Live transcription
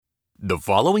The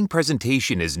following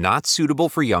presentation is not suitable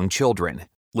for young children.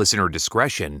 Listener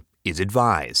discretion is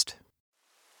advised.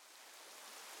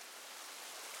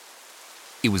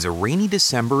 It was a rainy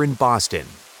December in Boston,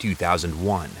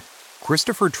 2001.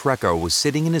 Christopher Trecco was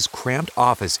sitting in his cramped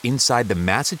office inside the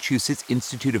Massachusetts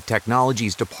Institute of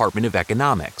Technology's Department of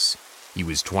Economics. He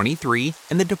was 23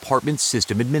 and the department's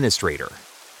system administrator.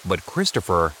 But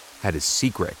Christopher had a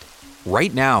secret.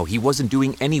 Right now, he wasn't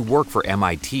doing any work for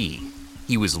MIT.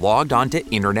 He was logged onto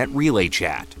Internet Relay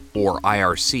Chat, or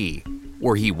IRC,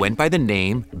 where he went by the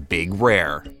name Big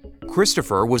Rare.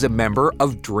 Christopher was a member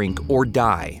of Drink or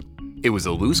Die. It was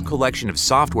a loose collection of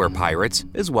software pirates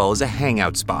as well as a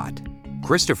hangout spot.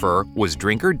 Christopher was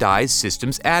Drink or Die's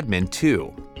systems admin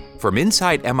too. From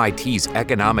inside MIT's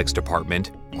economics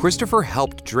department, Christopher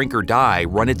helped Drink or Die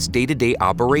run its day-to-day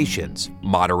operations,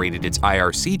 moderated its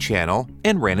IRC channel,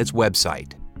 and ran its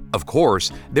website. Of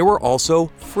course, there were also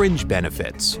fringe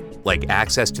benefits, like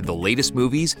access to the latest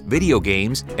movies, video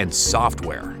games, and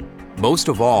software. Most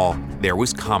of all, there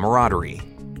was camaraderie,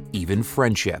 even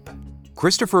friendship.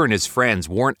 Christopher and his friends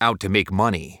weren't out to make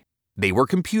money. They were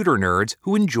computer nerds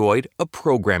who enjoyed a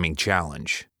programming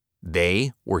challenge.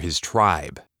 They were his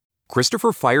tribe.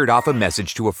 Christopher fired off a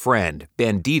message to a friend,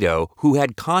 Bandito, who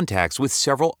had contacts with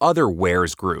several other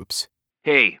Wares groups.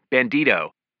 "Hey, Bandito.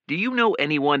 Do you know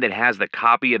anyone that has the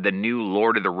copy of the new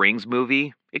Lord of the Rings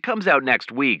movie? It comes out next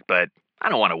week, but I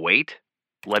don't want to wait.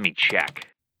 Let me check."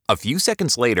 A few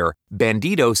seconds later,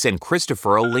 Bandito sent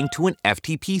Christopher a link to an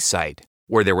FTP site,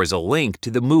 where there was a link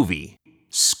to the movie,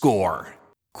 Score.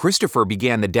 Christopher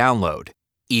began the download.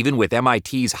 Even with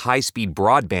MIT's high-speed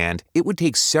broadband, it would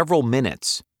take several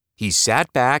minutes. He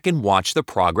sat back and watched the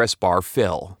progress bar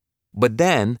fill. But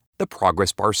then, the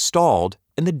progress bar stalled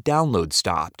and the download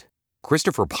stopped.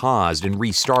 Christopher paused and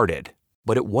restarted,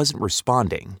 but it wasn't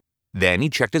responding. Then he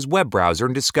checked his web browser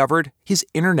and discovered his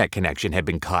internet connection had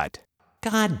been cut.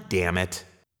 God damn it.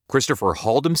 Christopher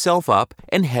hauled himself up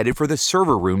and headed for the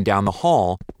server room down the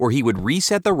hall where he would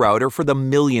reset the router for the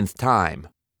millionth time.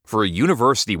 For a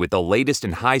university with the latest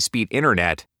and high-speed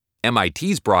internet,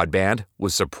 MIT's broadband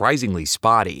was surprisingly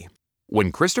spotty.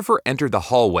 When Christopher entered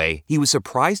the hallway, he was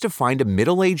surprised to find a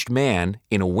middle-aged man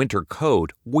in a winter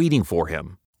coat waiting for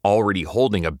him, already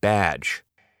holding a badge.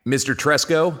 "Mr.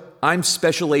 Tresco, I'm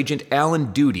Special Agent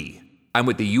Alan Duty. I'm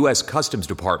with the U.S. Customs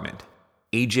Department."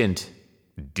 "Agent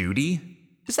Duty?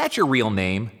 Is that your real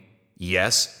name?"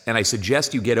 "Yes, and I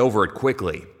suggest you get over it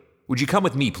quickly. Would you come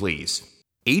with me, please?"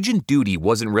 Agent Duty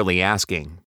wasn't really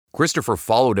asking. Christopher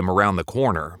followed him around the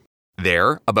corner.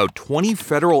 There, about 20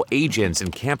 federal agents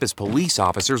and campus police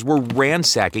officers were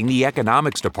ransacking the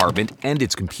economics department and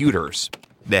its computers.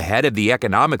 The head of the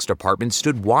economics department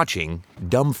stood watching,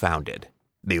 dumbfounded.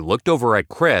 They looked over at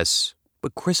Chris,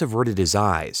 but Chris averted his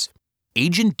eyes.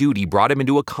 Agent Duty brought him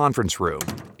into a conference room.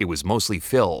 It was mostly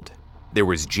filled. There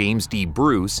was James D.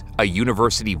 Bruce, a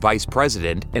university vice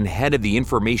president and head of the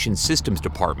information systems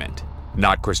department.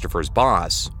 Not Christopher's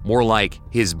boss, more like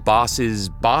his boss's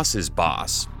boss's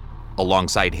boss.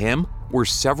 Alongside him were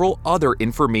several other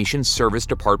information service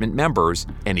department members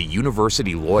and a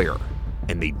university lawyer.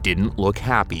 And they didn't look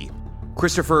happy.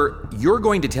 "Christopher, you're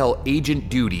going to tell Agent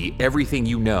Duty everything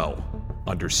you know.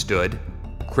 Understood?"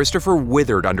 Christopher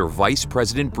withered under Vice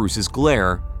President Bruce's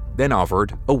glare, then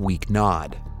offered a weak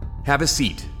nod. "Have a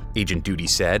seat," Agent Duty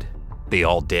said. They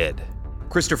all did.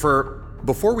 "Christopher,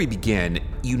 before we begin,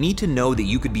 you need to know that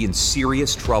you could be in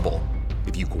serious trouble.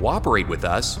 If you cooperate with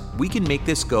us, we can make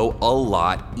this go a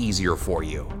lot easier for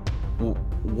you."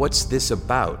 What's this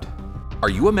about? "Are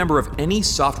you a member of any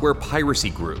software piracy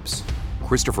groups?"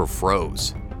 Christopher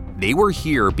froze. They were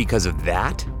here because of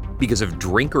that? Because of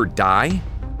Drink or Die?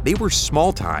 They were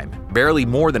small time, barely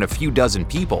more than a few dozen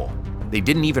people. They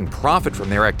didn't even profit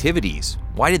from their activities.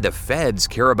 Why did the feds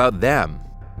care about them?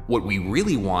 "What we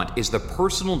really want is the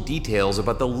personal details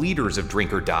about the leaders of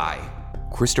Drink or Die."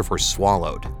 Christopher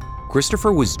swallowed.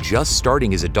 Christopher was just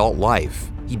starting his adult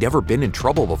life. He'd never been in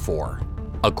trouble before.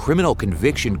 A criminal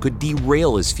conviction could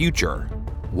derail his future.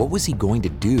 What was he going to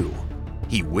do?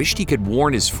 He wished he could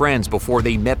warn his friends before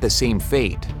they met the same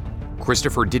fate.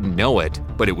 Christopher didn't know it,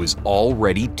 but it was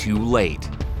already too late.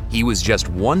 He was just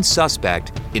one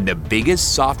suspect in the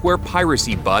biggest software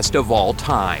piracy bust of all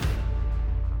time.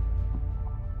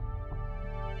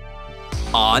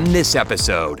 On this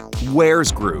episode,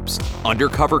 Wares groups,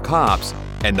 undercover cops,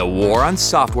 and the war on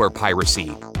software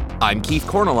piracy. I'm Keith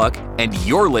Korneluk, and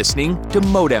you're listening to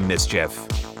Modem Mischief.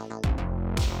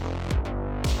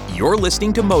 You're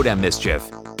listening to Modem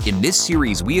Mischief. In this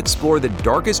series, we explore the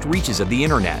darkest reaches of the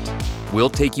internet.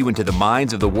 We'll take you into the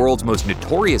minds of the world's most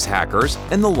notorious hackers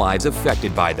and the lives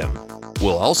affected by them.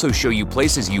 We'll also show you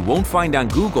places you won't find on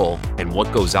Google and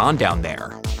what goes on down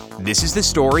there. This is the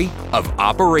story of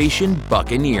Operation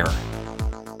Buccaneer.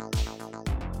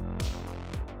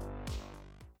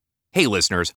 Hey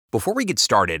listeners, before we get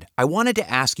started, I wanted to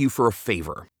ask you for a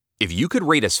favor. If you could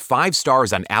rate us 5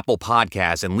 stars on Apple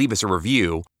Podcasts and leave us a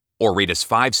review, or rate us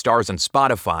 5 stars on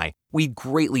Spotify, we'd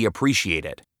greatly appreciate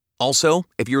it. Also,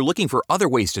 if you're looking for other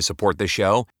ways to support the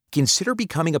show, consider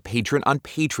becoming a patron on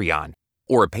Patreon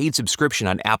or a paid subscription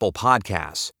on Apple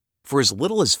Podcasts. For as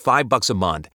little as $5 a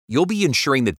month, you'll be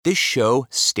ensuring that this show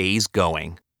stays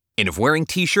going. And if wearing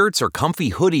t-shirts or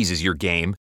comfy hoodies is your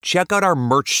game, check out our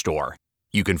merch store.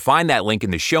 You can find that link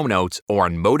in the show notes or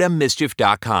on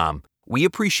modemmischief.com. We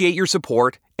appreciate your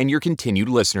support and your continued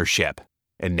listenership.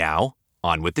 And now,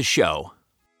 on with the show.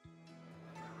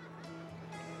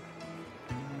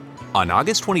 On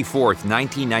August 24th,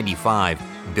 1995,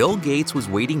 Bill Gates was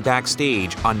waiting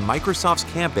backstage on Microsoft's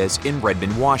campus in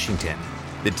Redmond, Washington.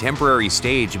 The temporary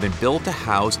stage had been built to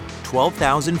house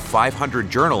 12,500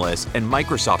 journalists and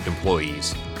Microsoft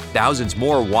employees. Thousands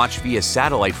more watched via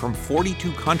satellite from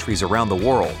 42 countries around the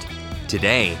world.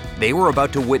 Today, they were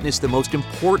about to witness the most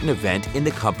important event in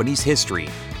the company's history,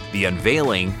 the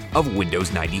unveiling of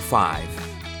Windows 95.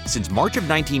 Since March of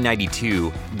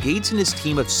 1992, Gates and his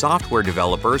team of software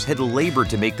developers had labored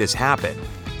to make this happen.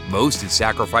 Most had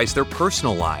sacrificed their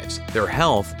personal lives, their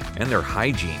health, and their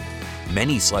hygiene.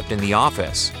 Many slept in the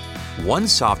office. One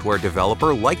software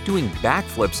developer liked doing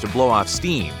backflips to blow off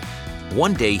steam.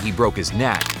 One day he broke his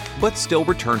neck, but still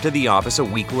returned to the office a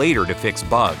week later to fix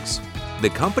bugs. The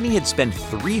company had spent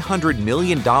 $300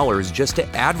 million just to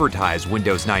advertise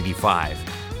Windows 95.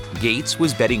 Gates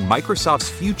was betting Microsoft's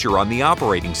future on the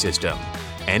operating system,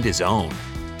 and his own.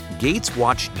 Gates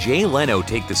watched Jay Leno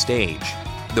take the stage.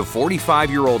 The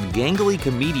 45-year-old gangly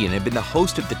comedian had been the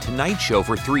host of The Tonight Show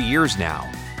for 3 years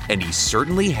now, and he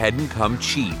certainly hadn't come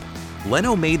cheap.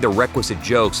 Leno made the requisite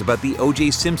jokes about the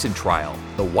O.J. Simpson trial,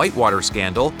 the Whitewater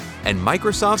scandal, and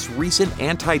Microsoft's recent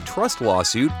antitrust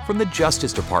lawsuit from the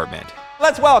Justice Department.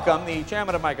 Let's welcome the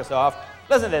chairman of Microsoft.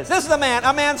 Listen to this. This is a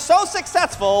man so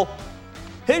successful,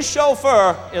 his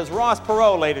chauffeur is Ross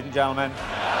Perot, ladies and gentlemen.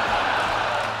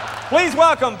 Please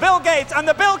welcome Bill Gates and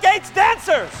the Bill Gates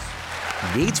Dancers.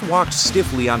 Gates walked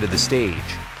stiffly onto the stage.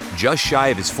 Just shy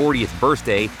of his 40th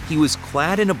birthday, he was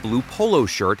clad in a blue polo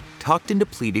shirt tucked into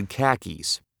pleated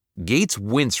khakis. Gates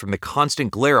winced from the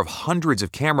constant glare of hundreds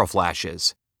of camera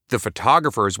flashes. The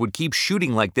photographers would keep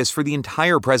shooting like this for the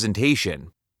entire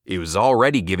presentation. It was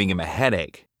already giving him a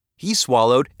headache. He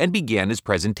swallowed and began his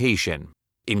presentation.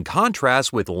 In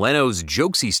contrast with Leno's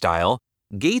jokesy style,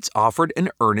 Gates offered an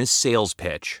earnest sales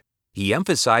pitch. He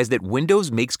emphasized that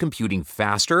Windows makes computing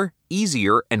faster,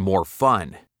 easier, and more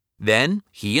fun. Then,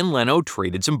 he and Leno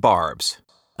traded some barbs.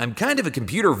 "I'm kind of a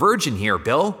computer virgin here,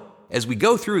 Bill. As we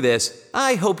go through this,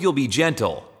 I hope you'll be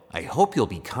gentle. I hope you'll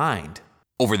be kind."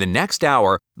 Over the next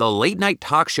hour, the late-night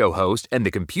talk show host and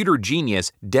the computer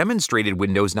genius demonstrated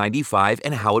Windows 95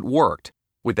 and how it worked,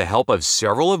 with the help of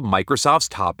several of Microsoft's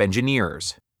top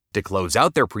engineers. To close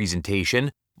out their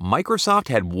presentation, Microsoft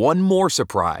had one more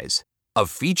surprise, a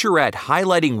featurette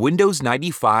highlighting Windows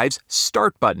 95's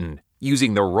Start button,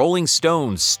 using the Rolling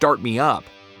Stones' Start Me Up.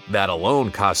 That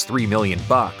alone cost $3 million.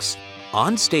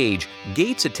 On stage,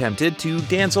 Gates attempted to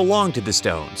dance along to the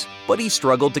Stones, but he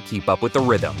struggled to keep up with the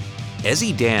rhythm. As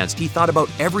he danced, he thought about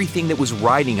everything that was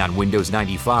riding on Windows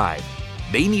 95.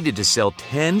 They needed to sell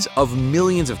tens of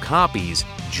millions of copies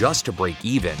just to break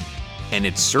even. And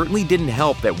it certainly didn't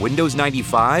help that Windows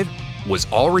 95 was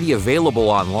already available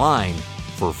online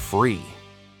for free.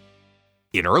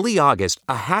 In early August,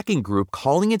 a hacking group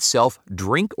calling itself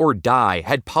Drink or Die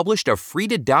had published a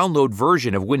free-to-download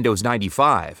version of Windows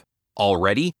 95.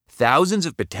 Already, thousands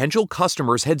of potential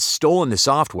customers had stolen the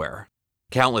software.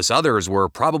 Countless others were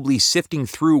probably sifting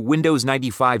through Windows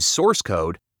 95's source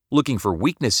code, looking for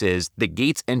weaknesses that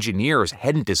Gates' engineers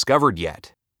hadn't discovered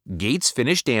yet. Gates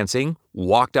finished dancing,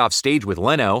 walked off stage with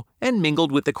Leno, and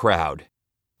mingled with the crowd.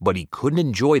 But he couldn't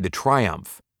enjoy the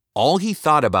triumph. All he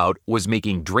thought about was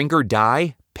making Drink or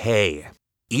Die pay.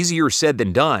 Easier said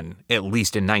than done, at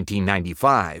least in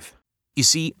 1995. You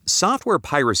see, software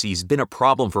piracy's been a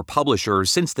problem for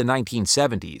publishers since the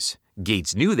 1970s.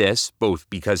 Gates knew this, both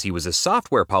because he was a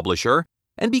software publisher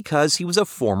and because he was a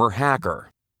former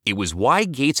hacker. It was why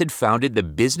Gates had founded the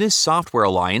Business Software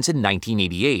Alliance in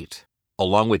 1988.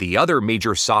 Along with the other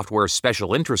major software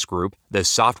special interest group, the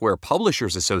Software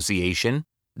Publishers Association,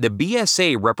 the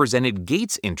BSA represented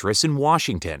Gates' interests in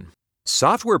Washington.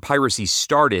 Software piracy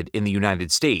started in the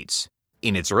United States.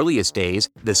 In its earliest days,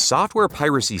 the software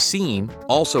piracy scene,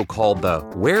 also called the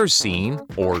wares scene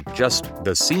or just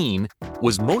the scene,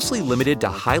 was mostly limited to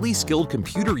highly skilled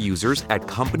computer users at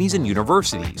companies and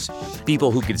universities, people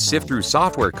who could sift through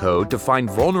software code to find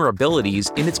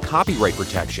vulnerabilities in its copyright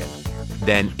protection,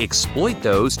 then exploit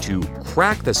those to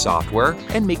crack the software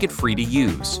and make it free to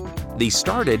use. They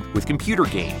started with computer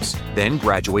games, then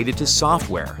graduated to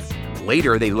software.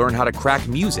 Later, they learned how to crack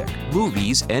music,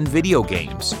 movies, and video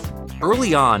games.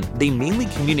 Early on, they mainly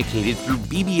communicated through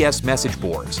BBS message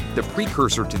boards, the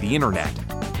precursor to the internet.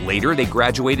 Later, they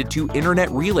graduated to Internet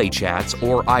Relay Chats,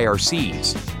 or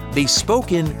IRCs. They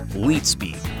spoke in leet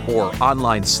speak, or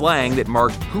online slang that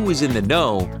marked who was in the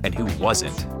know and who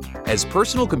wasn't. As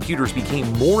personal computers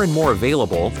became more and more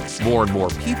available, more and more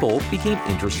people became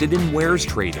interested in wares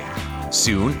trading.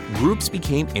 Soon, groups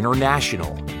became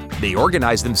international. They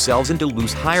organized themselves into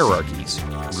loose hierarchies.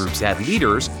 Groups had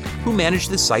leaders who managed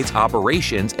the site's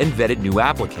operations and vetted new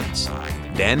applicants.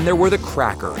 Then there were the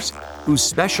crackers, who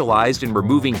specialized in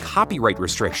removing copyright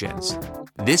restrictions.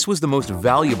 This was the most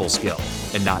valuable skill,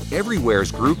 and not every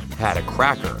wares group had a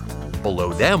cracker.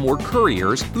 Below them were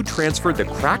couriers who transferred the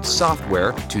cracked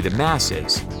software to the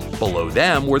masses. Below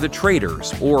them were the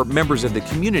traders, or members of the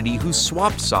community who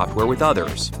swapped software with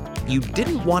others. You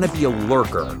didn't want to be a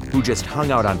lurker who just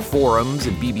hung out on forums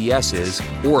and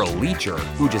BBSs, or a leecher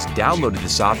who just downloaded the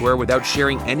software without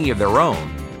sharing any of their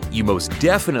own. You most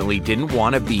definitely didn't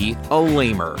want to be a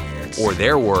lamer, or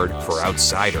their word for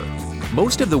outsider.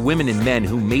 Most of the women and men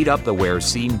who made up the wares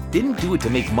scene didn't do it to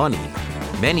make money.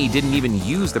 Many didn't even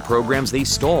use the programs they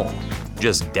stole,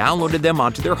 just downloaded them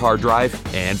onto their hard drive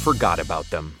and forgot about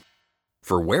them.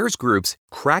 For wares groups,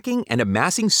 cracking and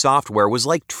amassing software was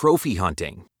like trophy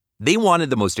hunting. They wanted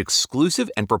the most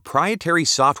exclusive and proprietary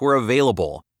software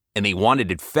available, and they wanted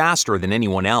it faster than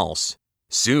anyone else.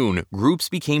 Soon, groups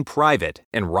became private,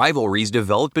 and rivalries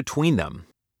developed between them.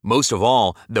 Most of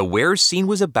all, the wares scene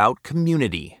was about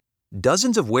community.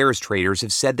 Dozens of wares traders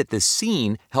have said that the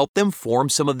scene helped them form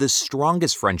some of the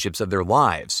strongest friendships of their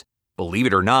lives. Believe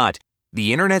it or not,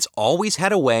 the internet's always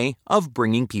had a way of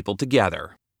bringing people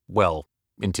together. Well,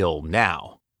 until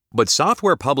now. But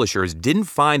software publishers didn't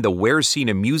find the wares scene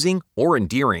amusing or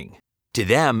endearing. To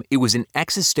them, it was an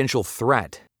existential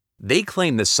threat. They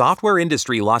claim the software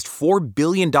industry lost $4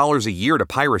 billion a year to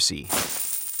piracy.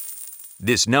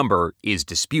 This number is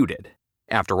disputed.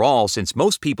 After all, since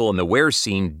most people in the wares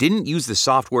scene didn't use the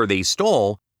software they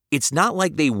stole, it's not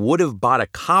like they would have bought a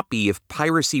copy if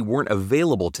piracy weren't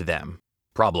available to them.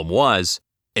 Problem was,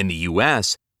 in the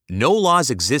US, no laws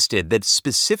existed that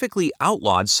specifically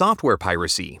outlawed software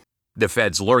piracy. The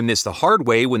feds learned this the hard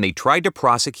way when they tried to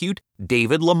prosecute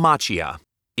David LaMacchia.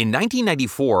 In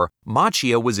 1994,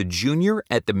 Macchia was a junior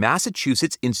at the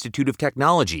Massachusetts Institute of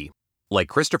Technology. Like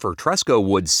Christopher Tresco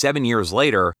would 7 years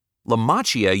later,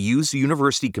 LaMacchia used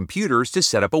university computers to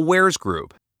set up a wares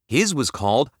group. His was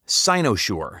called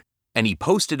Cynosure, and he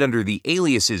posted under the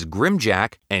aliases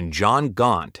Grimjack and John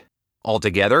Gaunt.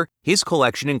 Altogether, his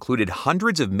collection included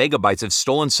hundreds of megabytes of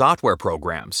stolen software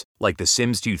programs, like The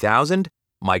Sims 2000,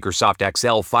 Microsoft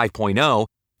Excel 5.0,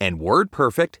 and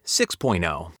WordPerfect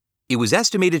 6.0. It was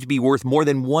estimated to be worth more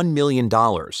than $1 million.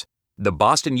 The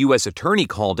Boston U.S. Attorney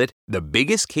called it the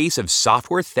biggest case of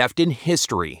software theft in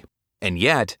history. And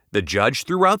yet, the judge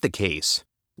threw out the case.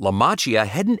 LaMacchia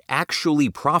hadn't actually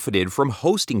profited from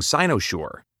hosting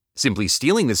Cynosure. Simply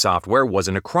stealing the software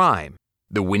wasn't a crime.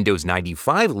 The Windows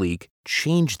 95 leak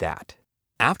changed that.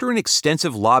 After an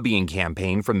extensive lobbying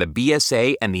campaign from the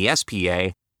BSA and the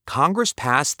SPA, Congress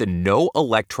passed the No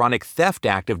Electronic Theft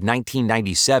Act of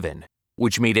 1997,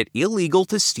 which made it illegal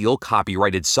to steal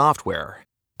copyrighted software.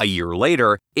 A year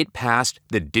later, it passed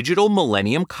the Digital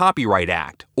Millennium Copyright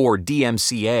Act, or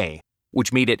DMCA,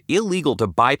 which made it illegal to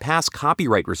bypass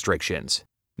copyright restrictions.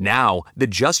 Now, the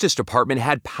Justice Department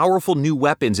had powerful new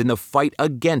weapons in the fight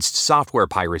against software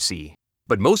piracy.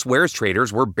 But most wares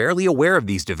traders were barely aware of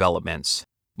these developments.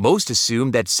 Most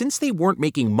assumed that since they weren't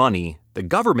making money, the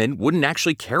government wouldn't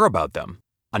actually care about them.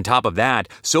 On top of that,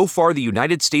 so far the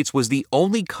United States was the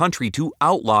only country to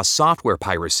outlaw software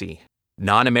piracy.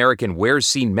 Non-American wares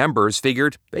scene members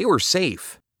figured they were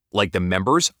safe, like the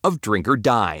members of Drink or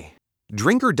Die.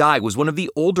 Drink or Die was one of the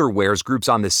older wares groups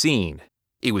on the scene.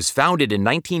 It was founded in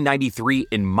 1993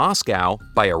 in Moscow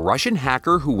by a Russian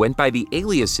hacker who went by the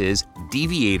aliases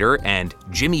Deviator and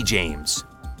Jimmy James.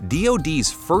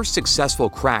 DoD's first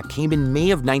successful crack came in May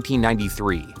of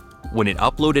 1993, when it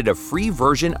uploaded a free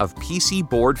version of PC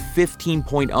Board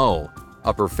 15.0,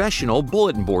 a professional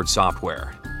bulletin board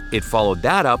software. It followed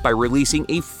that up by releasing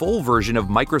a full version of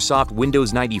Microsoft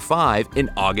Windows 95 in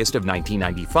August of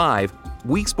 1995,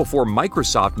 weeks before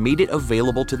Microsoft made it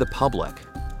available to the public.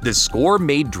 The score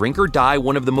made Drink or Die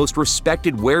one of the most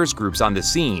respected wares groups on the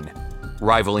scene,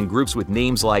 rivaling groups with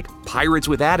names like Pirates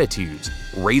with Attitudes,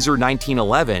 Razor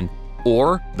 1911,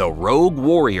 or the Rogue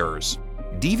Warriors.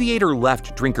 Deviator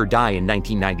left Drink or Die in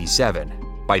 1997.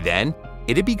 By then,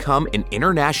 it had become an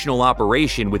international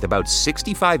operation with about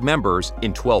 65 members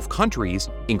in 12 countries,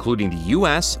 including the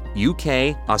US,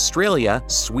 UK, Australia,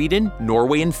 Sweden,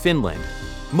 Norway, and Finland.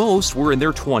 Most were in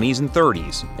their 20s and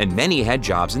 30s, and many had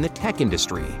jobs in the tech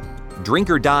industry. Drink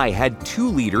or Die had two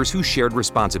leaders who shared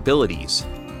responsibilities.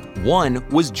 One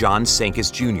was John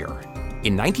Sankis Jr.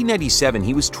 In 1997,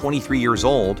 he was 23 years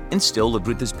old and still lived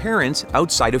with his parents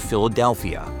outside of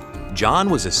Philadelphia. John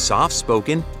was a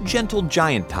soft-spoken, gentle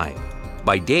giant type.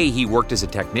 By day, he worked as a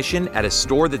technician at a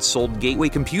store that sold Gateway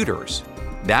computers.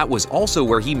 That was also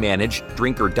where he managed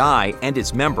Drink or Die and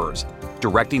its members,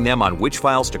 directing them on which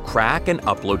files to crack and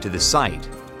upload to the site.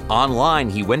 Online,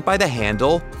 he went by the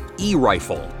handle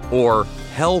E-Rifle, or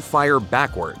Hellfire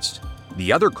Backwards.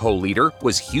 The other co-leader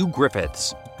was Hugh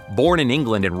Griffiths. Born in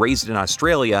England and raised in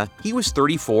Australia, he was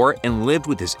 34 and lived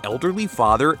with his elderly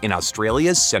father in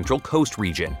Australia's Central Coast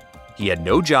region. He had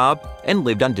no job and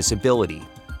lived on disability.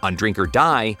 On Drink or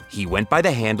Die, he went by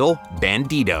the handle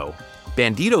Bandito.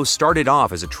 Bandito started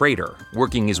off as a trader,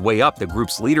 working his way up the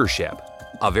group's leadership.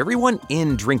 Of everyone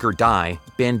in Drink or Die,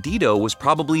 Bandito was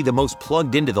probably the most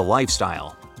plugged into the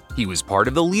lifestyle. He was part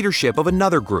of the leadership of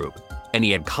another group, and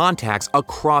he had contacts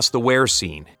across the wares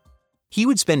scene. He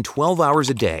would spend 12 hours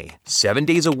a day, 7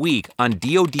 days a week on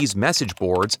DoD's message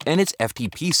boards and its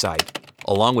FTP site,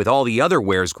 along with all the other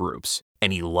wares groups,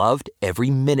 and he loved every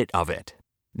minute of it.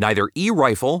 Neither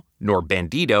E-Rifle nor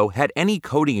Bandito had any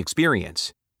coding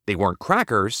experience. They weren't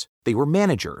crackers, they were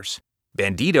managers.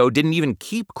 Bandito didn't even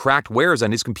keep cracked wares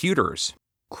on his computers.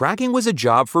 Cracking was a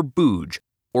job for Booj,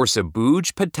 or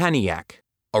Sabuj Pataniak.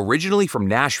 Originally from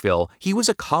Nashville, he was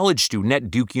a college student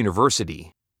at Duke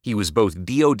University. He was both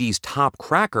DoD's top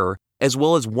cracker as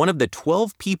well as one of the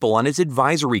 12 people on his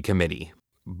advisory committee.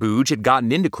 Booj had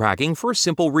gotten into cracking for a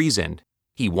simple reason.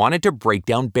 He wanted to break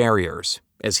down barriers.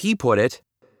 As he put it,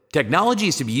 "Technology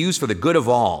is to be used for the good of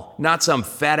all, not some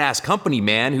fat-ass company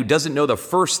man who doesn't know the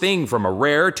first thing from a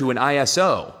rare to an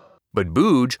ISO." But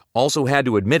Booj also had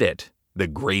to admit it. The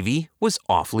gravy was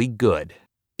awfully good.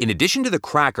 In addition to the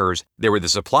crackers, there were the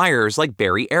suppliers like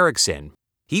Barry Erickson.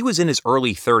 He was in his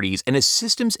early 30s and a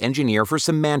systems engineer for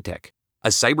Symantec, a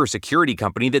cybersecurity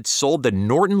company that sold the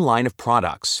Norton line of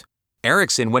products.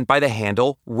 Erickson went by the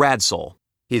handle Radsel.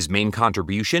 His main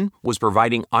contribution was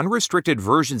providing unrestricted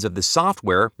versions of the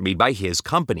software made by his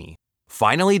company.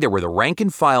 Finally, there were the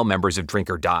rank-and-file members of Drink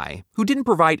or Die, who didn't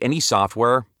provide any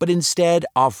software, but instead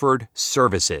offered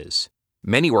services.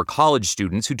 Many were college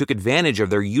students who took advantage of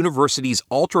their university's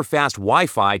ultra-fast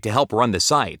Wi-Fi to help run the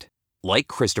site, like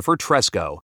Christopher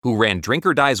Tresco, who ran Drink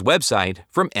or Die's website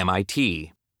from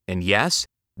MIT. And yes,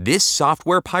 this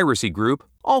software piracy group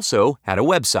also had a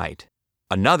website.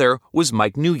 Another was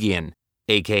Mike Nguyen,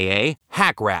 aka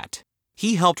Hackrat.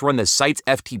 He helped run the site's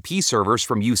FTP servers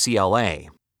from UCLA.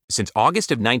 Since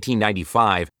August of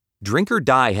 1995, Drink or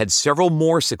Die had several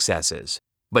more successes,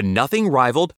 but nothing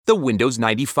rivaled the Windows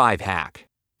 95 hack.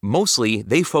 Mostly,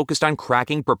 they focused on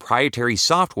cracking proprietary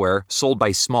software sold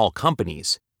by small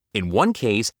companies. In one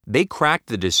case, they cracked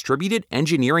the distributed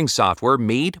engineering software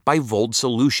made by Vold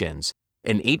Solutions,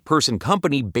 an 8-person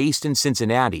company based in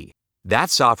Cincinnati. That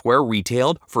software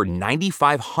retailed for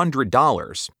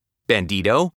 $9,500.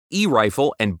 Bandito,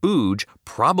 E-Rifle, and Booj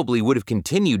probably would have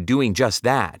continued doing just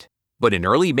that. But in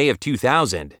early May of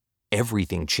 2000,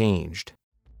 everything changed.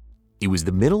 It was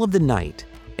the middle of the night,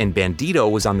 and Bandito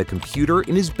was on the computer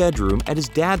in his bedroom at his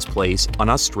dad's place on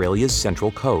Australia's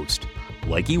Central Coast,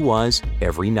 like he was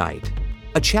every night.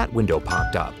 A chat window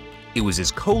popped up. It was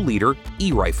his co-leader,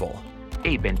 E-Rifle.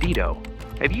 "Hey, Bandito,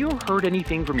 have you heard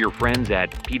anything from your friends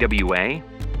at PWA?"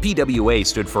 PWA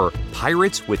stood for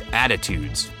Pirates with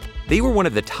Attitudes. They were one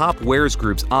of the top wares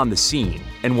groups on the scene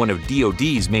and one of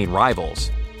DoD's main rivals.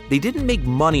 They didn't make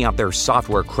money off their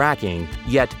software cracking,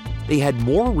 yet they had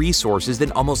more resources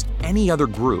than almost any other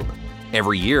group.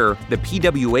 Every year, the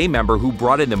PWA member who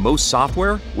brought in the most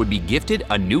software would be gifted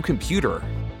a new computer.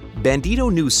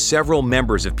 Bandito knew several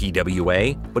members of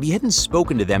PWA, but he hadn't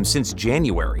spoken to them since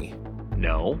January.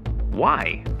 "No?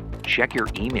 Why?" "Check your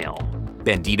email."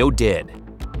 Bandito did.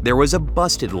 There was a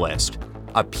busted list,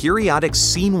 a periodic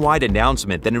scene-wide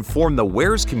announcement that informed the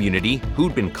wares community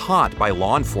who'd been caught by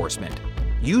law enforcement.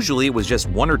 Usually it was just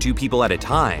 1 or 2 people at a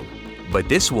time, but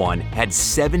this one had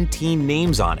 17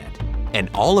 names on it, and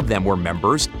all of them were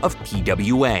members of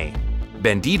PWA.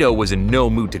 Bandito was in no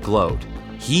mood to gloat.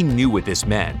 He knew what this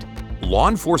meant. Law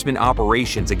enforcement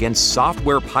operations against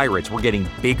software pirates were getting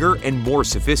bigger and more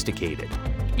sophisticated.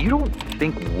 You don't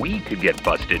think we could get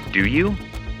busted, do you?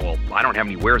 Well, I don't have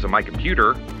any wares on my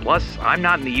computer. Plus, I'm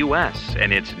not in the US,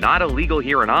 and it's not illegal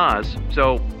here in Oz,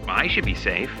 so I should be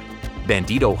safe.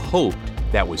 Bandito hoped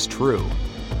that was true.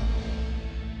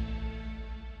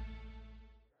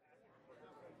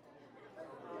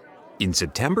 In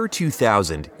September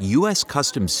 2000, U.S.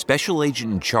 Customs Special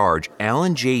Agent in Charge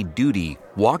Alan J. Duty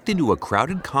walked into a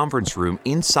crowded conference room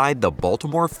inside the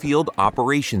Baltimore Field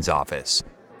Operations Office,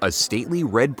 a stately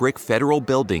red brick federal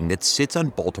building that sits on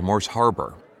Baltimore's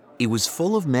harbor. It was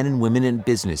full of men and women in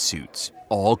business suits,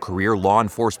 all career law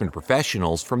enforcement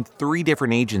professionals from 3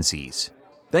 different agencies.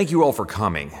 Thank you all for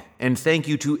coming, and thank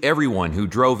you to everyone who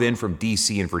drove in from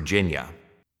D.C. and Virginia.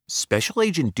 Special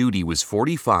Agent Duty was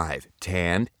 45,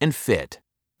 tanned, and fit,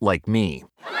 like me,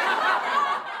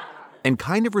 and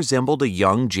kind of resembled a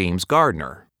young James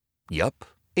Gardner. Yup,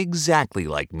 exactly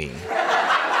like me.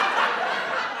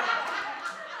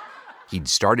 He'd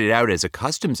started out as a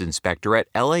customs inspector at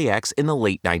LAX in the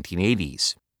late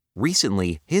 1980s.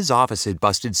 Recently, his office had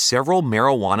busted several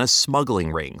marijuana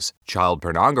smuggling rings, child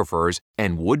pornographers,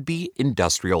 and would-be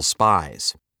industrial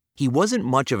spies. He wasn't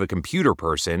much of a computer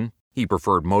person. He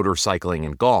preferred motorcycling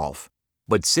and golf.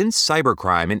 But since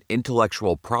cybercrime and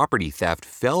intellectual property theft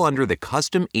fell under the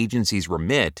custom agency's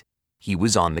remit, he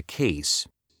was on the case.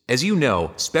 As you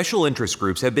know, special interest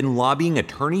groups have been lobbying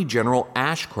Attorney General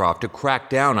Ashcroft to crack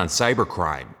down on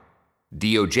cybercrime.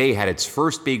 DOJ had its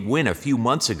first big win a few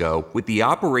months ago with the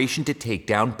operation to take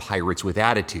down pirates with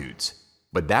attitudes.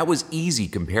 But that was easy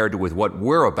compared to with what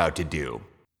we're about to do.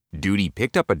 Duty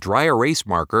picked up a dry erase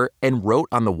marker and wrote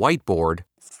on the whiteboard,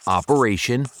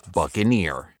 Operation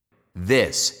Buccaneer.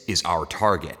 This is our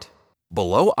target.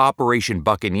 Below Operation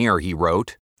Buccaneer, he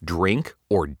wrote, drink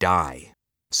or die.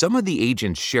 Some of the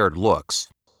agents shared looks.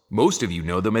 Most of you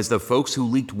know them as the folks who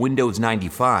leaked Windows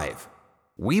 95.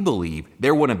 We believe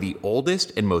they're one of the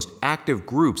oldest and most active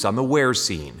groups on the wares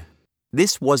scene.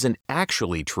 This wasn't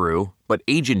actually true, but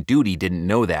Agent Duty didn't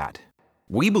know that.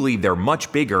 We believe they're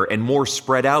much bigger and more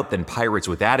spread out than pirates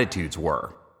with attitudes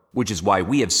were, which is why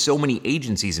we have so many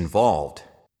agencies involved.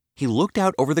 He looked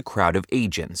out over the crowd of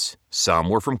agents. Some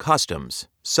were from Customs,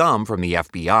 some from the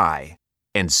FBI,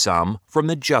 and some from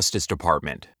the Justice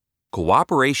Department.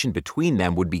 Cooperation between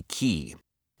them would be key.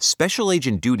 Special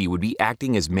Agent Duty would be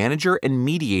acting as manager and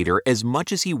mediator as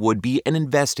much as he would be an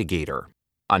investigator.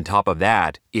 On top of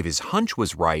that, if his hunch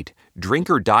was right, Drink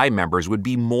or Die members would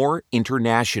be more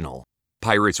international.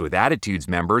 Pirates with Attitudes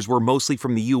members were mostly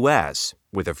from the U.S.,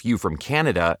 with a few from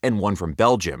Canada and one from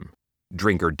Belgium.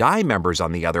 Drink or Die members,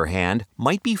 on the other hand,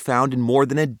 might be found in more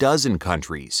than a dozen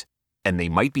countries, and they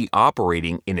might be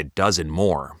operating in a dozen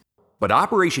more. But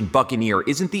Operation Buccaneer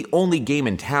isn't the only game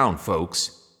in town,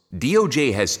 folks.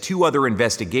 DOJ has 2 other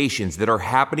investigations that are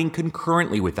happening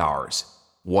concurrently with ours,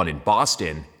 one in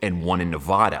Boston and one in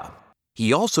Nevada.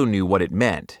 He also knew what it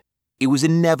meant. It was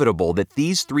inevitable that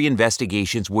these 3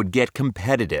 investigations would get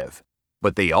competitive,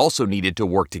 but they also needed to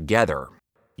work together.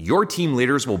 Your team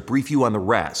leaders will brief you on the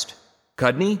rest.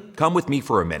 Cudney, come with me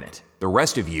for a minute. The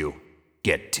rest of you,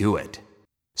 get to it.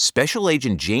 Special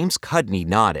Agent James Cudney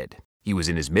nodded. He was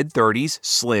in his mid-30s,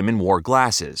 slim, and wore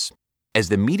glasses. As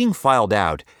the meeting filed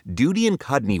out, Duty and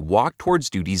Cudney walked towards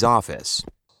Duty's office.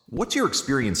 What's your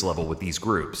experience level with these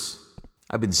groups?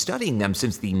 I've been studying them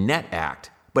since the NET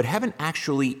Act, but haven't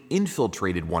actually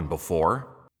infiltrated one before.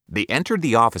 They entered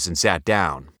the office and sat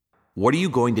down. What are you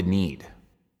going to need?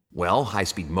 Well,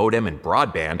 high-speed modem and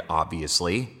broadband,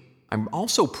 obviously. I'm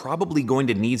also probably going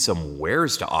to need some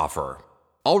wares to offer.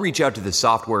 I'll reach out to the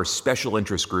software special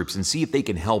interest groups and see if they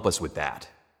can help us with that.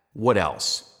 What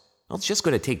else? Well, it's just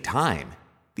going to take time.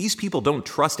 These people don't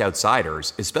trust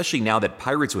outsiders, especially now that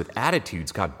Pirates with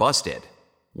Attitudes got busted.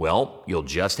 Well, you'll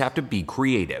just have to be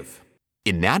creative.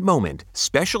 In that moment,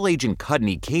 Special Agent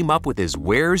Cudney came up with his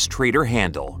Wares Trader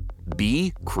handle,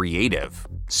 Be Creative,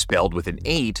 spelled with an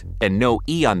 8 and no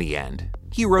E on the end.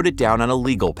 He wrote it down on a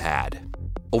legal pad.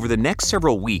 Over the next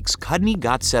several weeks, Cudney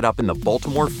got set up in the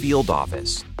Baltimore field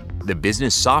office. The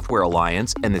Business Software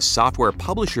Alliance and the Software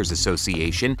Publishers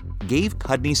Association gave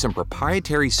Cudney some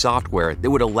proprietary software that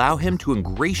would allow him to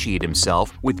ingratiate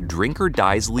himself with Drink or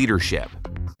Die's leadership.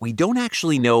 We don't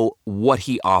actually know what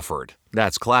he offered.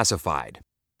 That's classified.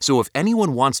 So if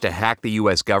anyone wants to hack the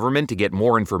US government to get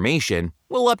more information,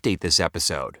 we'll update this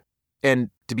episode. And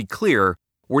to be clear,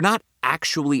 we're not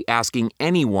actually asking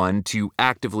anyone to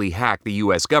actively hack the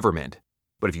US government.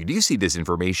 But if you do see this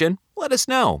information, let us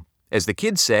know. As the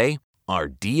kids say, our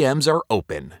DMs are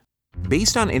open.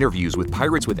 Based on interviews with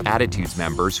Pirates with Attitudes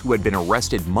members who had been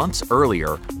arrested months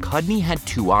earlier, Cudney had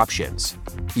two options.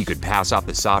 He could pass off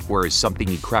the software as something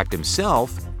he cracked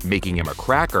himself, making him a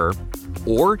cracker,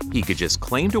 or he could just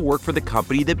claim to work for the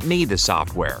company that made the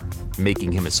software,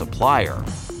 making him a supplier.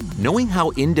 Knowing how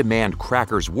in-demand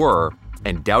crackers were,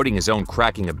 and doubting his own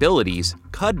cracking abilities,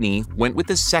 Cudney went with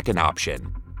the second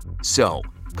option. So,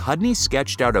 Cudney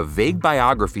sketched out a vague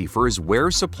biography for his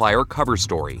Where's Supplier cover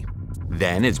story.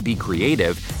 Then, as Be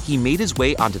Creative, he made his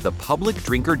way onto the Public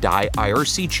Drink or Die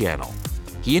IRC channel.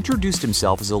 He introduced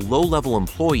himself as a low-level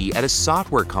employee at a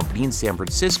software company in San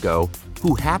Francisco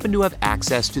who happened to have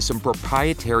access to some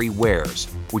proprietary wares,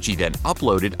 which he then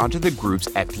uploaded onto the group's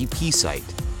FTP site.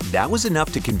 That was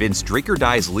enough to convince Drink or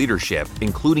Die's leadership,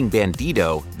 including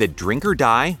Bandito, that Drink or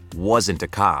Die wasn't a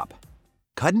cop.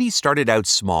 Cudney started out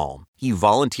small. He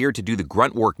volunteered to do the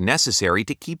grunt work necessary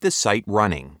to keep the site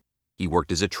running. He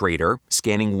worked as a trader,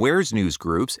 scanning wares news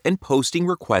groups and posting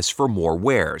requests for more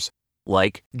wares,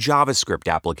 like JavaScript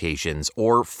applications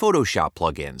or Photoshop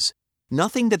plugins.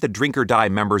 Nothing that the Drink or Die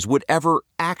members would ever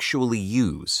actually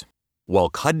use. While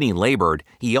Cudney labored,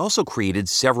 he also created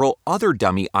several other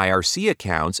dummy IRC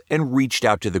accounts and reached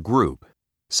out to the group.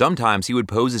 Sometimes he would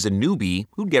pose as a newbie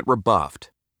who'd get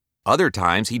rebuffed. Other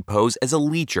times he'd pose as a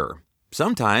leecher.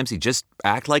 Sometimes he'd just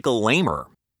act like a lamer.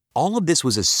 All of this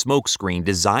was a smokescreen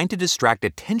designed to distract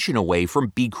attention away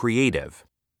from Be Creative.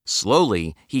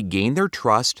 Slowly, he gained their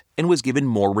trust and was given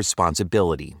more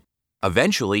responsibility.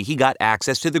 Eventually, he got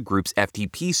access to the group's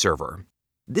FTP server.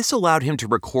 This allowed him to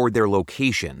record their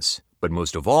locations, but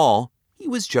most of all, he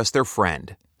was just their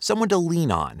friend, someone to lean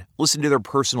on, listen to their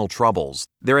personal troubles,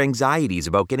 their anxieties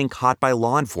about getting caught by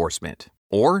law enforcement,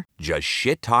 or just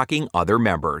shit-talking other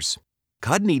members.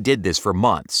 Cudney did this for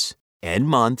months, and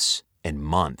months, and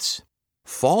months.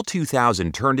 Fall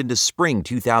 2000 turned into spring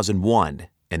 2001,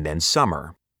 and then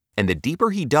summer. And the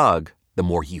deeper he dug, the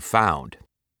more he found.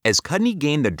 As Cudney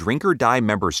gained the Drink or Die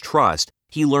members' trust,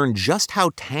 he learned just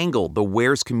how tangled the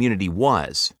Wares community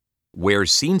was.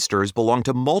 Wares scenesters belonged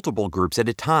to multiple groups at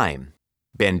a time.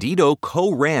 Bandito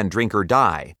co-ran Drink or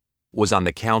Die, was on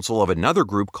the council of another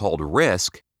group called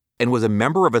Risk, and was a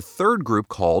member of a third group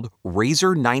called Razor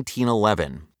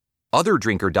 1911. Other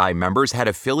Drink or Die members had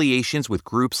affiliations with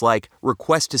groups like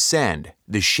Request to Send,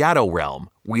 The Shadow Realm,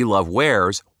 We Love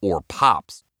Wares, or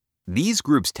POPs. These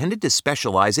groups tended to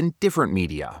specialize in different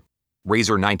media.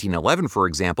 Razor 1911, for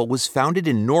example, was founded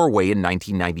in Norway in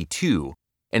 1992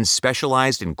 and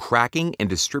specialized in cracking and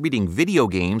distributing video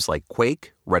games like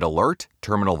Quake, Red Alert,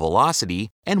 Terminal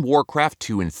Velocity, and Warcraft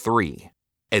 2 and 3.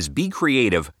 As Be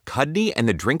Creative, Cudney and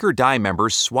the Drink or Die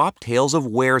members swapped tales of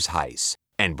wares heists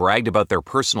and bragged about their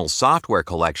personal software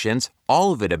collections,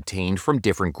 all of it obtained from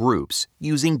different groups,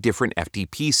 using different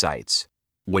FTP sites.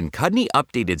 When Cudney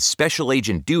updated Special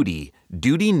Agent Duty,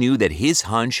 Duty knew that his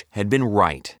hunch had been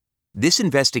right. This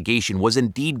investigation was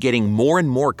indeed getting more and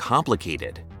more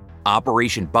complicated.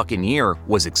 Operation Buccaneer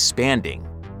was expanding,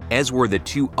 as were the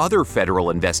two other federal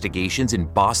investigations in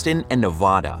Boston and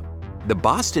Nevada. The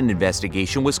Boston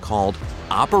investigation was called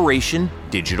Operation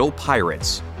Digital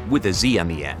Pirates, with a Z on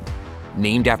the end,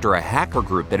 named after a hacker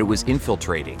group that it was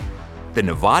infiltrating. The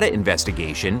Nevada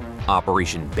investigation,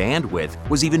 Operation Bandwidth,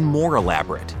 was even more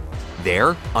elaborate.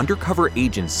 There, undercover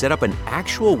agents set up an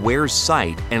actual Wares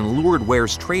site and lured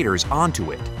Wares traders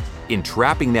onto it,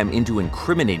 entrapping them into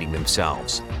incriminating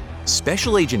themselves.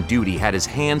 Special Agent Duty had his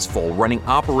hands full running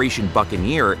Operation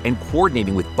Buccaneer and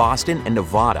coordinating with Boston and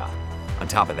Nevada. On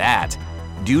top of that,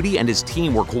 Duty and his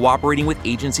team were cooperating with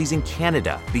agencies in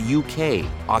Canada, the UK,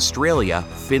 Australia,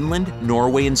 Finland,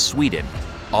 Norway, and Sweden,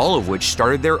 all of which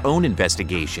started their own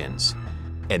investigations.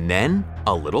 And then,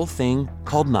 a little thing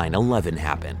called 9/11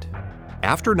 happened.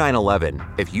 After 9/11,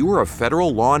 if you were a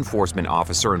federal law enforcement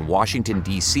officer in Washington,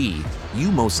 D.C.,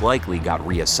 you most likely got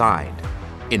reassigned.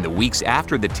 In the weeks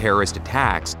after the terrorist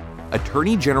attacks,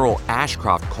 Attorney General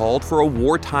Ashcroft called for a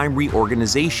wartime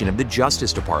reorganization of the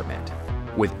Justice Department,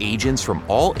 with agents from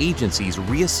all agencies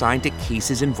reassigned to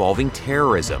cases involving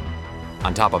terrorism.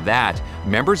 On top of that,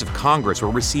 members of Congress were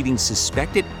receiving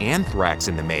suspected anthrax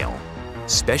in the mail.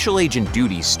 Special Agent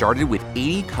Duty started with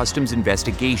 80 customs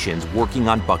investigations working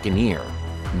on Buccaneer.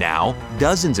 Now,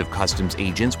 dozens of customs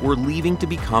agents were leaving to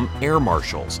become air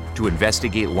marshals to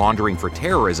investigate laundering for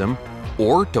terrorism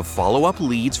or to follow up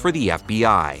leads for the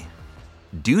FBI.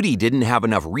 Duty didn't have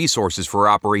enough resources for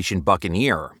Operation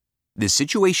Buccaneer. The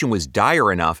situation was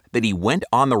dire enough that he went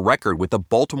on the record with the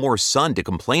Baltimore Sun to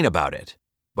complain about it.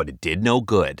 But it did no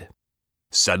good.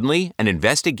 Suddenly, an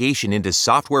investigation into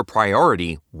software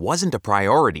priority wasn't a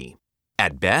priority.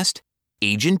 At best,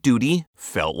 Agent Duty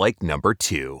felt like number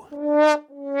 2.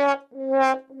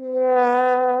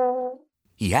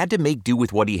 He had to make do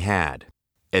with what he had.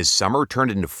 As summer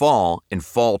turned into fall and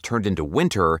fall turned into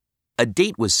winter, a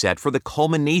date was set for the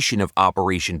culmination of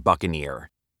Operation Buccaneer,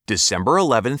 December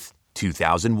 11th,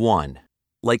 2001.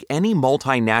 Like any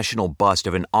multinational bust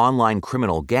of an online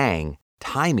criminal gang,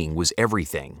 timing was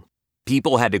everything.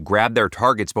 People had to grab their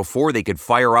targets before they could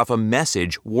fire off a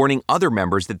message warning other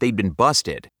members that they'd been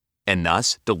busted, and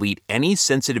thus delete any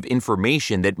sensitive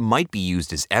information that might be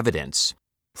used as evidence.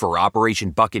 For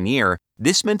Operation Buccaneer,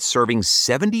 this meant serving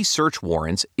 70 search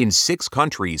warrants in 6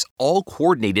 countries, all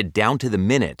coordinated down to the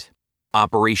minute.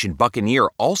 Operation Buccaneer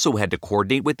also had to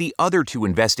coordinate with the other 2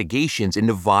 investigations in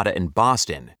Nevada and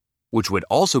Boston, which would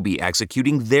also be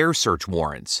executing their search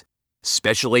warrants.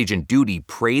 Special Agent Duty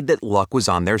prayed that luck was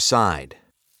on their side.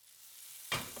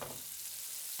 Do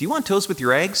you want toast with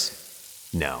your eggs?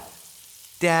 No.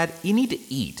 Dad, you need to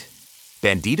eat.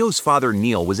 Bandito's father,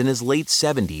 Neil, was in his late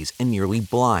 70s and nearly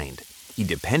blind. He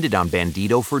depended on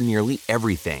Bandito for nearly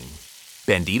everything.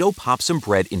 Bandito popped some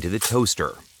bread into the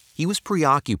toaster. He was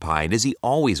preoccupied, as he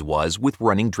always was, with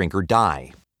running Drink or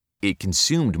Die. It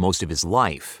consumed most of his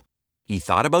life. He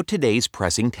thought about today's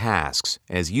pressing tasks,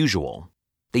 as usual.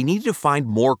 They needed to find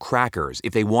more crackers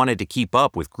if they wanted to keep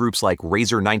up with groups like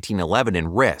Razor 1911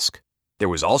 and Risk. There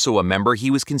was also a member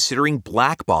he was considering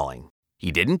blackballing.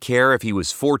 He didn't care if he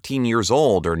was 14 years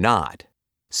old or not.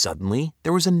 Suddenly,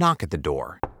 there was a knock at the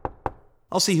door.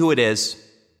 I'll see who it is.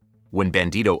 When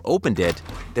Bandito opened it,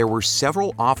 there were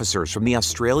several officers from the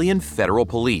Australian Federal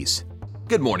Police.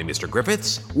 Good morning, Mr.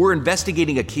 Griffiths. We're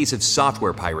investigating a case of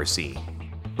software piracy.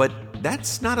 But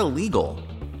that's not illegal.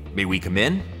 May we come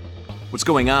in? What's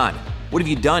going on? What have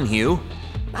you done, Hugh?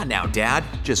 Not now, Dad.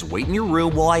 Just wait in your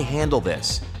room while I handle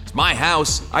this. It's my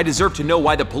house. I deserve to know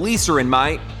why the police are in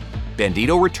my...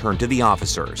 Bandito returned to the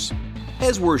officers.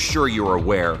 As we're sure you're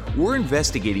aware, we're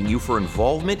investigating you for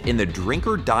involvement in the Drink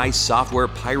or Die software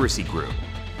piracy group.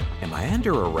 Am I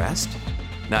under arrest?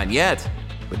 Not yet,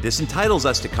 but this entitles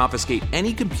us to confiscate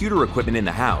any computer equipment in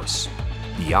the house.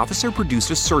 The officer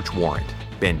produced a search warrant.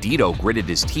 Bandito gritted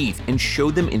his teeth and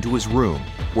showed them into his room,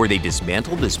 where they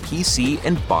dismantled his PC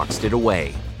and boxed it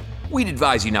away. We'd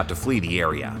advise you not to flee the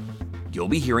area. You'll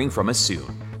be hearing from us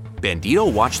soon.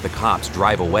 Bandito watched the cops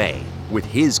drive away with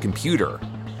his computer.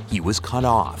 He was cut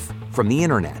off from the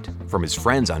internet, from his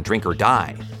friends on Drink or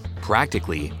Die,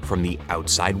 practically from the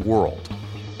outside world.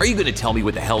 Are you going to tell me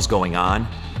what the hell's going on?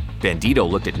 Bandito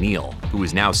looked at Neil, who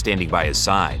was now standing by his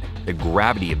side. The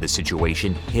gravity of the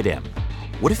situation hit him.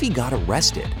 What if he got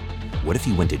arrested? What if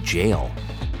he went to jail?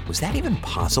 Was that even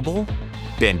possible?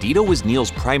 Bandito was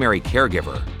Neil's primary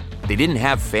caregiver. They didn't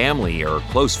have family or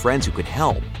close friends who could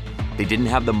help. They didn't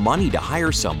have the money to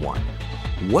hire someone.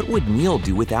 What would Neil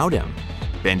do without him?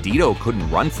 Bandito couldn't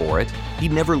run for it.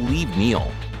 He'd never leave Neil.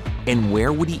 And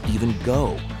where would he even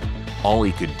go? All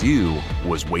he could do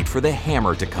was wait for the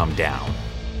hammer to come down.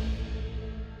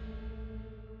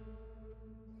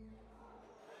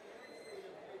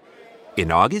 In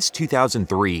August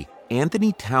 2003,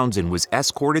 Anthony Townsend was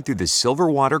escorted through the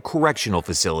Silverwater Correctional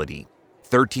Facility,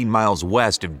 13 miles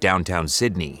west of downtown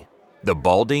Sydney. The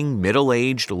balding,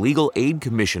 middle-aged Legal Aid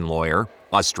Commission lawyer,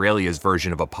 Australia's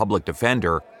version of a public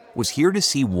defender, was here to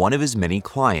see one of his many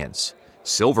clients.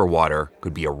 Silverwater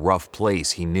could be a rough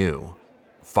place, he knew.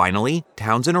 Finally,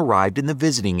 Townsend arrived in the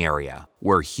visiting area,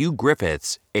 where Hugh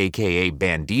Griffiths, aka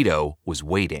Bandito, was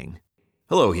waiting.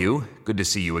 Hello, Hugh. Good to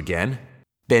see you again.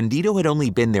 Bandito had only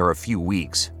been there a few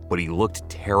weeks, but he looked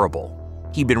terrible.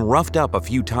 He'd been roughed up a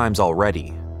few times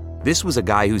already. This was a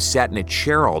guy who sat in a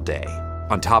chair all day.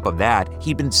 On top of that,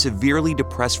 he'd been severely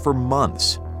depressed for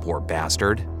months. Poor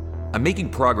bastard. I'm making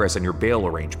progress on your bail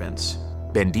arrangements.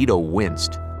 Bandito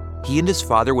winced. He and his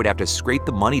father would have to scrape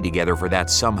the money together for that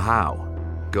somehow.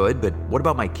 Good, but what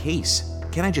about my case?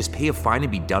 Can't I just pay a fine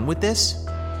and be done with this?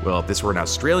 Well, if this were an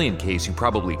Australian case, you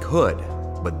probably could.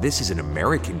 But this is an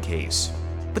American case.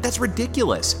 But that's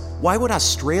ridiculous. Why would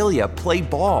Australia play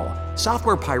ball?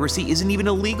 Software piracy isn't even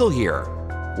illegal here.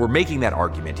 We're making that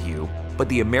argument, Hugh, but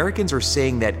the Americans are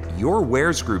saying that your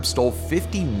Wares Group stole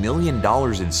 $50 million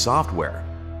in software.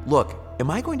 Look, am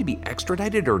I going to be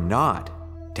extradited or not?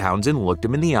 Townsend looked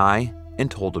him in the eye and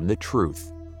told him the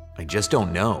truth. I just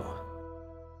don't know.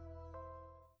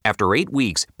 After 8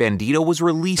 weeks, Bandito was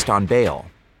released on bail.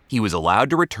 He was allowed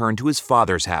to return to his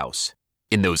father's house.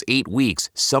 In those 8 weeks,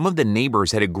 some of the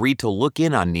neighbors had agreed to look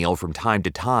in on Neil from time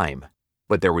to time,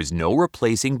 but there was no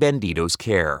replacing Bandito's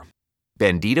care.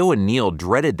 Bandito and Neil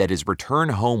dreaded that his return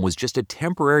home was just a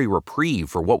temporary reprieve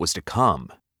for what was to come.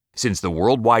 Since the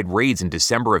worldwide raids in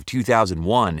December of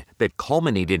 2001 that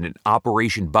culminated in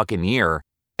Operation Buccaneer,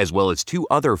 as well as 2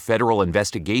 other federal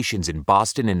investigations in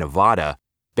Boston and Nevada,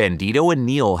 Bandito and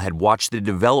Neal had watched the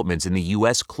developments in the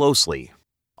U.S. closely.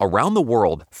 Around the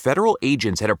world, federal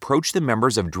agents had approached the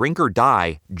members of Drink or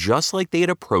Die just like they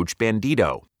had approached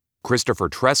Bandito. Christopher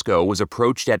Tresco was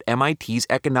approached at MIT's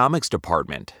economics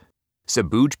department.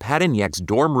 Sabuj Patanyek's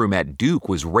dorm room at Duke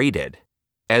was raided,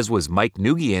 as was Mike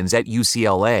Nguyen's at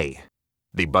UCLA.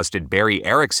 They busted Barry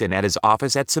Erickson at his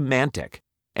office at Symantec,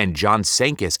 and John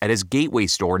Sankis at his Gateway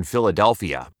store in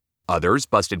Philadelphia. Others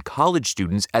busted college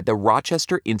students at the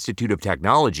Rochester Institute of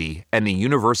Technology and the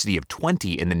University of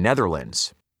Twente in the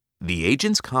Netherlands. The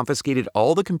agents confiscated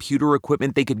all the computer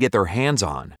equipment they could get their hands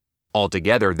on.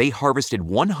 Altogether, they harvested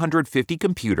 150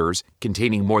 computers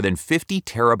containing more than 50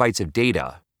 terabytes of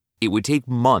data. It would take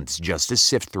months just to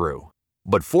sift through.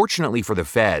 But fortunately for the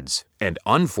feds, and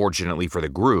unfortunately for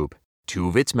the group, 2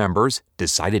 of its members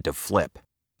decided to flip.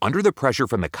 Under the pressure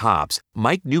from the cops,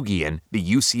 Mike Nguyen, the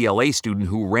UCLA student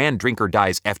who ran Drink or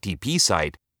Die's FTP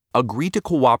site, agreed to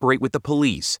cooperate with the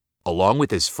police, along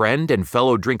with his friend and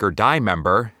fellow Drink or Die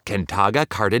member, Kentaga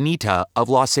Cardenita of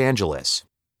Los Angeles.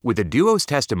 With the duo's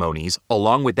testimonies,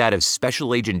 along with that of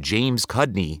Special Agent James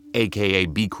Cudney, aka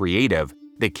Be Creative,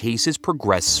 the cases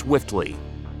progressed swiftly.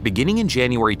 Beginning in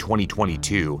January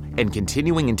 2022 and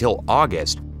continuing until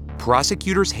August,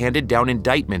 prosecutors handed down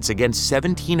indictments against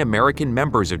 17 American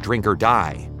members of Drink or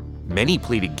Die. Many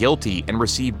pleaded guilty and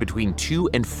received between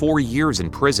 2 and 4 years in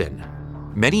prison.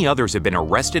 Many others have been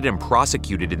arrested and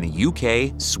prosecuted in the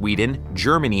UK, Sweden,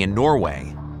 Germany, and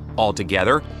Norway.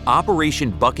 Altogether, Operation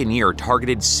Buccaneer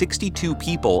targeted 62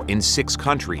 people in 6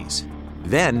 countries.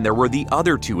 Then there were the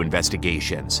other 2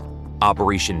 investigations.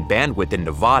 Operation Bandwidth in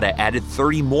Nevada added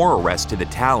 30 more arrests to the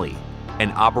tally,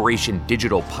 and Operation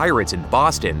Digital Pirates in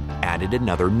Boston added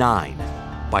another 9.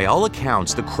 By all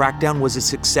accounts, the crackdown was a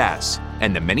success,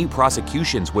 and the many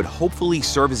prosecutions would hopefully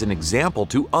serve as an example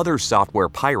to other software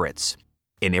pirates.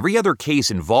 In every other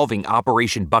case involving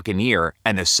Operation Buccaneer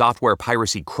and the software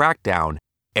piracy crackdown,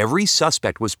 every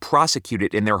suspect was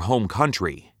prosecuted in their home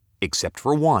country, except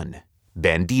for one,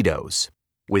 Bandito's.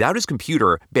 Without his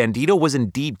computer, Bandito was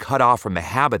indeed cut off from the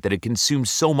habit that had consumed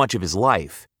so much of his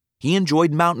life. He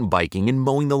enjoyed mountain biking and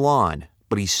mowing the lawn,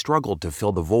 but he struggled to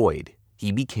fill the void.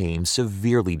 He became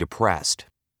severely depressed.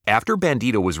 After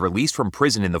Bandito was released from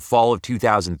prison in the fall of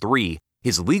 2003,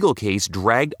 his legal case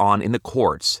dragged on in the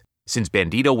courts. Since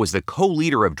Bandito was the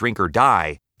co-leader of Drink or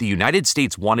Die, the United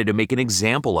States wanted to make an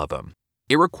example of him.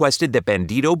 It requested that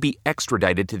Bandito be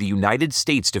extradited to the United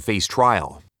States to face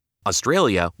trial.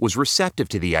 Australia was receptive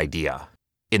to the idea.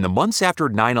 In the months after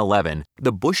 9/11,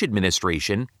 the Bush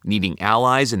administration, needing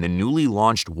allies in the newly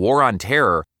launched War on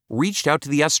Terror, reached out to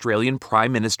the Australian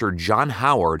Prime Minister John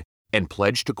Howard and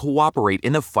pledged to cooperate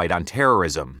in the fight on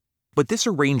terrorism. But this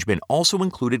arrangement also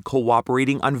included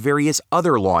cooperating on various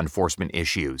other law enforcement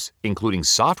issues, including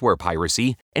software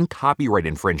piracy and copyright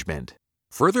infringement.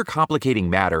 Further complicating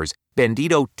matters,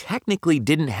 Bandito technically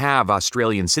didn't have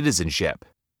Australian citizenship.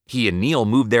 He and Neal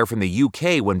moved there from the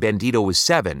UK when Bandito was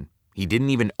 7. He didn't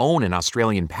even own an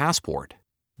Australian passport.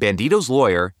 Bandito's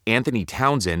lawyer, Anthony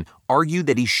Townsend, argued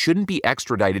that he shouldn't be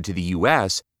extradited to the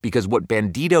US because what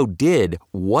Bandito did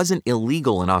wasn't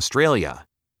illegal in Australia.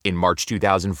 In March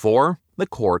 2004, the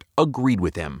court agreed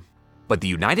with him. But the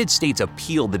United States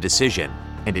appealed the decision,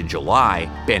 and in July,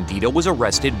 Bandito was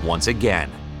arrested once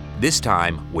again, this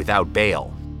time without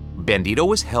bail. Bandito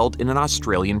was held in an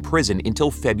Australian prison until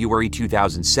February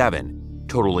 2007,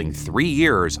 totaling 3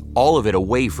 years, all of it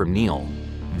away from Neal.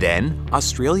 Then,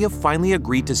 Australia finally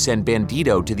agreed to send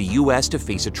Bandito to the US to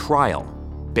face a trial.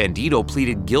 Bandito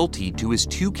pleaded guilty to his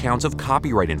 2 counts of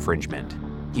copyright infringement.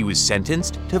 He was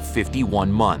sentenced to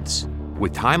 51 months.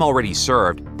 With time already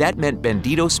served, that meant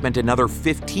Bandito spent another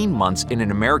 15 months in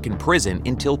an American prison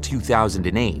until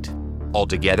 2008.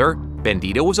 Altogether,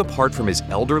 Bandito was apart from his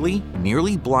elderly,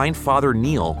 nearly blind father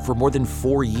Neal for more than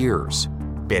 4 years.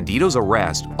 Bandito's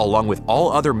arrest, along with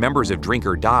all other members of Drink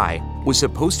or Die, was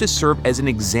supposed to serve as an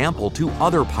example to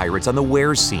other pirates on the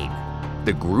wares scene.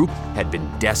 The group had been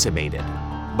decimated.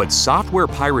 But software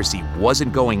piracy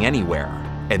wasn't going anywhere,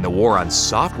 and the war on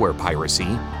software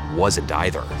piracy wasn't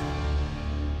either.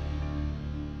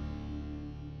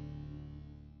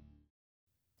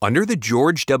 Under the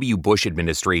George W. Bush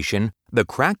administration, the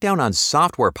crackdown on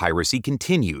software piracy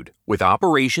continued, with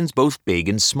operations both big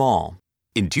and small.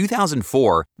 In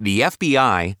 2004, the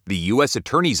FBI, the U.S.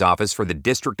 Attorney's Office for the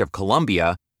District of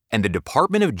Columbia, and the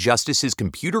Department of Justice's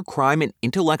Computer Crime and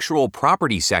Intellectual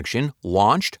Property section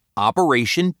launched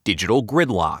Operation Digital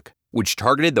Gridlock, which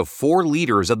targeted the 4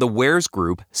 leaders of the wares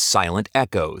group Silent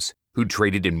Echoes, who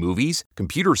traded in movies,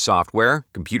 computer software,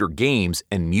 computer games,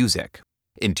 and music.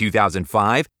 In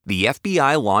 2005, the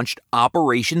FBI launched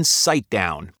Operation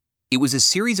Sightdown. It was a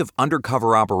series of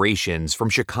undercover operations from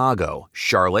Chicago,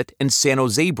 Charlotte, and San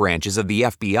Jose branches of the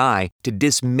FBI to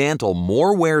dismantle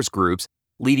more wares groups,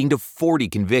 leading to 40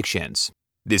 convictions.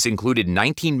 This included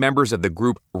 19 members of the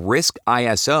group Risk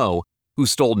ISO, who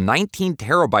stole 19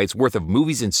 terabytes worth of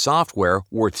movies and software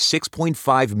worth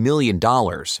 $6.5 million.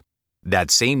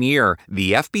 That same year,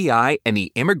 the FBI and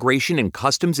the Immigration and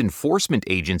Customs Enforcement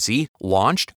Agency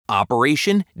launched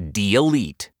Operation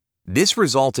De-Elite. This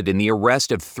resulted in the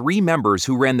arrest of 3 members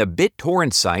who ran the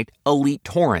BitTorrent site Elite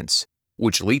Torrents,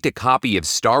 which leaked a copy of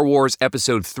Star Wars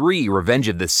Episode III: Revenge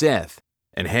of the Sith.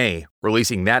 And hey,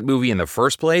 releasing that movie in the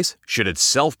first place should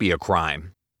itself be a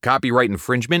crime. Copyright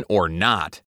infringement or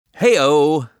not.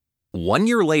 Hey-o! 1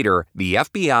 year later, the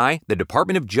FBI, the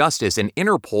Department of Justice, and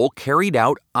Interpol carried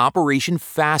out Operation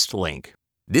Fastlink.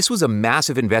 This was a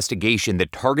massive investigation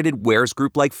that targeted wares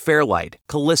groups like Fairlight,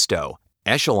 Callisto,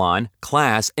 Echelon,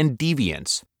 Class, and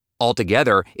Deviance.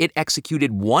 Altogether, it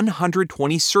executed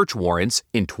 120 search warrants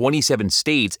in 27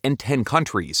 states and 10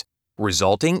 countries,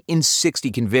 resulting in 60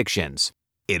 convictions.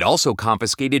 It also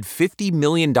confiscated $50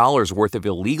 million worth of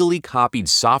illegally copied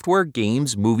software,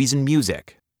 games, movies, and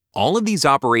music. All of these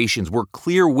operations were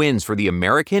clear wins for the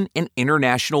American and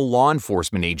international law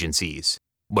enforcement agencies.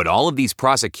 But all of these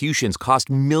prosecutions cost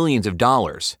millions of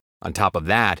dollars. On top of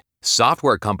that,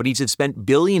 software companies have spent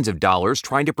billions of dollars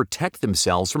trying to protect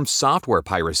themselves from software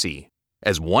piracy.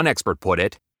 As one expert put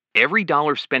it, Every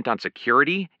dollar spent on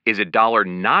security is a dollar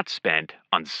not spent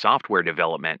on software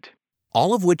development.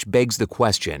 all of which begs the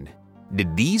question,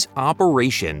 did these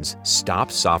operations stop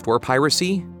software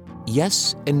piracy?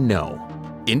 Yes and no.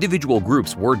 Individual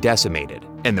groups were decimated,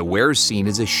 and the wares scene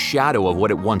is a shadow of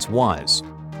what it once was.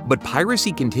 But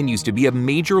piracy continues to be a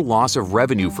major loss of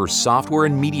revenue for software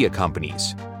and media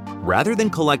companies. Rather than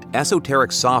collect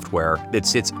esoteric software that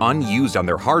sits unused on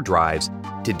their hard drives,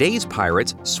 today's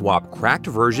pirates swap cracked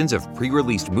versions of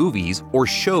pre-released movies or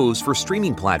shows for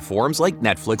streaming platforms like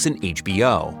Netflix and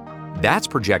HBO. That's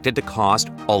projected to cost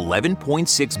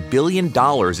 $11.6 billion in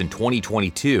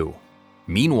 2022.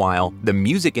 Meanwhile, the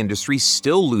music industry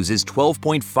still loses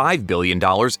 $12.5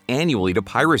 billion annually to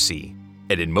piracy.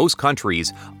 And in most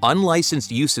countries,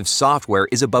 unlicensed use of software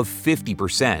is above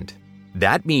 50%.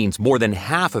 That means more than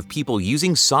half of people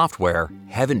using software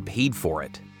haven't paid for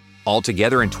it.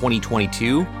 Altogether in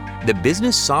 2022, the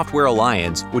Business Software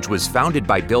Alliance, which was founded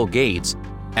by Bill Gates,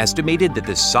 estimated that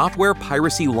the software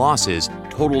piracy losses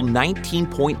total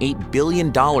 $19.8 billion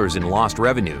in lost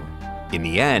revenue. In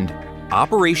the end,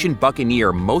 Operation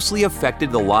Buccaneer mostly affected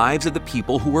the lives of the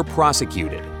people who were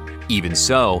prosecuted. Even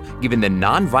so, given the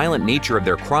non-violent nature of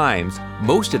their crimes,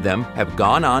 most of them have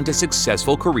gone on to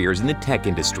successful careers in the tech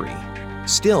industry.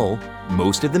 Still,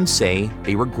 most of them say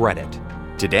they regret it.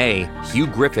 Today, Hugh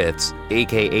Griffiths,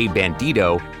 aka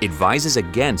Bandito, advises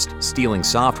against stealing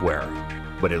software,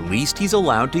 but at least he's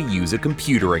allowed to use a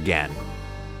computer again.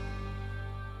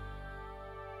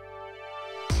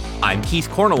 I'm Keith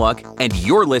Korneluk, and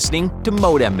you're listening to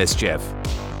Modem Mischief.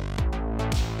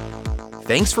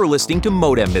 Thanks for listening to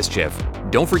Modem Mischief.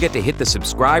 Don't forget to hit the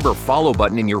subscribe or follow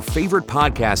button in your favorite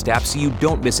podcast app so you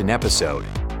don't miss an episode.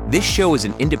 This show is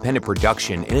an independent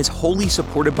production and is wholly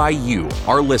supported by you,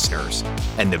 our listeners.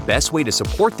 And the best way to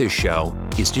support this show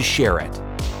is to share it.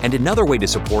 And another way to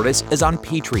support us is on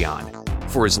Patreon.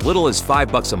 For as little as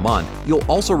 $5 a month, you'll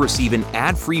also receive an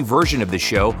ad-free version of the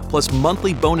show plus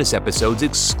monthly bonus episodes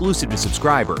exclusive to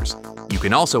subscribers. You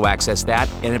can also access that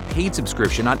in a paid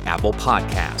subscription on Apple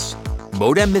Podcasts.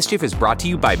 Modem Mischief is brought to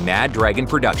you by Mad Dragon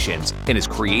Productions and is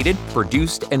created,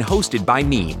 produced, and hosted by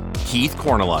me, Keith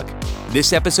Korneluk.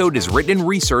 This episode is written and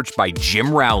researched by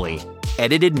Jim Rowley.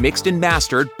 Edited, mixed, and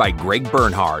mastered by Greg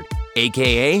Bernhard,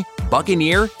 aka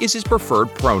Buccaneer is his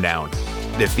preferred pronoun.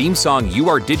 The theme song You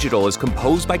Are Digital is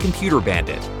composed by Computer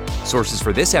Bandit. Sources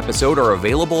for this episode are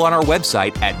available on our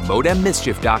website at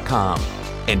modemmischief.com.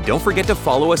 And don't forget to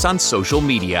follow us on social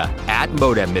media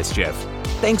 @Modem Mischief.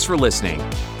 Thanks for listening.